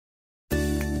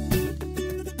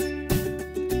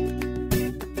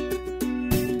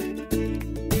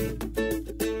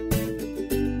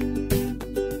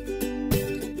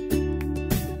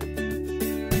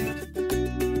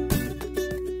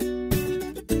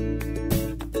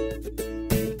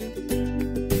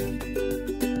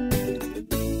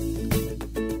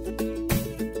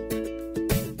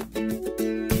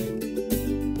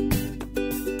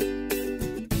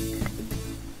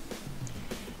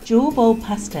Dual bulb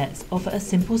Pastettes offer a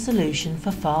simple solution for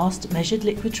fast, measured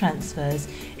liquid transfers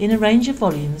in a range of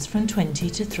volumes from 20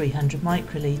 to 300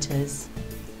 microlitres.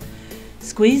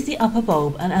 Squeeze the upper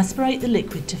bulb and aspirate the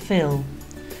liquid to fill.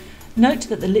 Note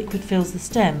that the liquid fills the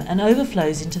stem and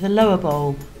overflows into the lower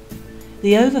bulb.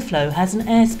 The overflow has an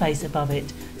airspace above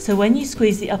it, so when you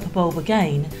squeeze the upper bulb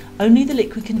again, only the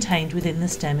liquid contained within the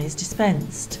stem is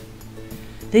dispensed.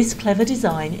 This clever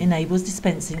design enables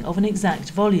dispensing of an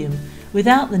exact volume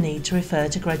without the need to refer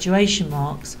to graduation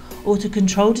marks or to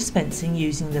control dispensing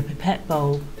using the pipette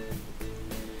bulb.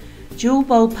 Dual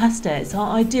bulb Pastettes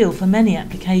are ideal for many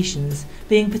applications,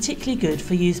 being particularly good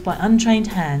for use by untrained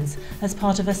hands as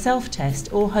part of a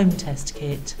self-test or home test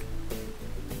kit.